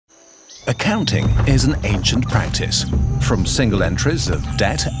Accounting is an ancient practice, from single entries of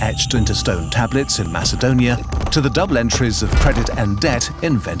debt etched into stone tablets in Macedonia to the double entries of credit and debt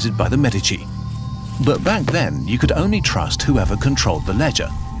invented by the Medici. But back then, you could only trust whoever controlled the ledger.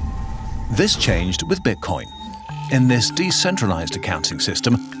 This changed with Bitcoin. In this decentralized accounting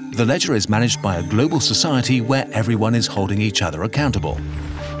system, the ledger is managed by a global society where everyone is holding each other accountable.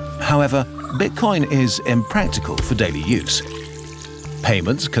 However, Bitcoin is impractical for daily use.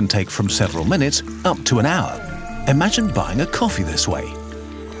 Payments can take from several minutes up to an hour. Imagine buying a coffee this way.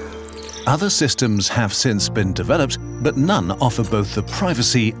 Other systems have since been developed, but none offer both the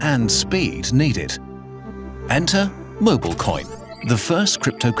privacy and speed needed. Enter Mobilecoin, the first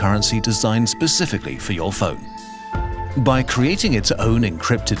cryptocurrency designed specifically for your phone. By creating its own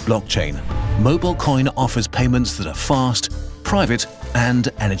encrypted blockchain, Mobilecoin offers payments that are fast, private, and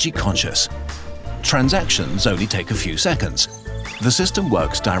energy conscious. Transactions only take a few seconds. The system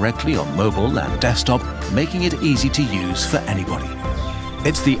works directly on mobile and desktop, making it easy to use for anybody.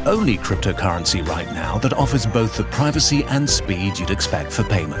 It's the only cryptocurrency right now that offers both the privacy and speed you'd expect for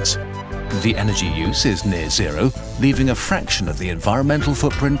payments. The energy use is near zero, leaving a fraction of the environmental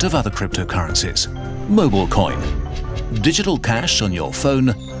footprint of other cryptocurrencies. Mobilecoin. Digital cash on your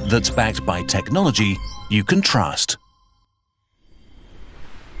phone that's backed by technology you can trust.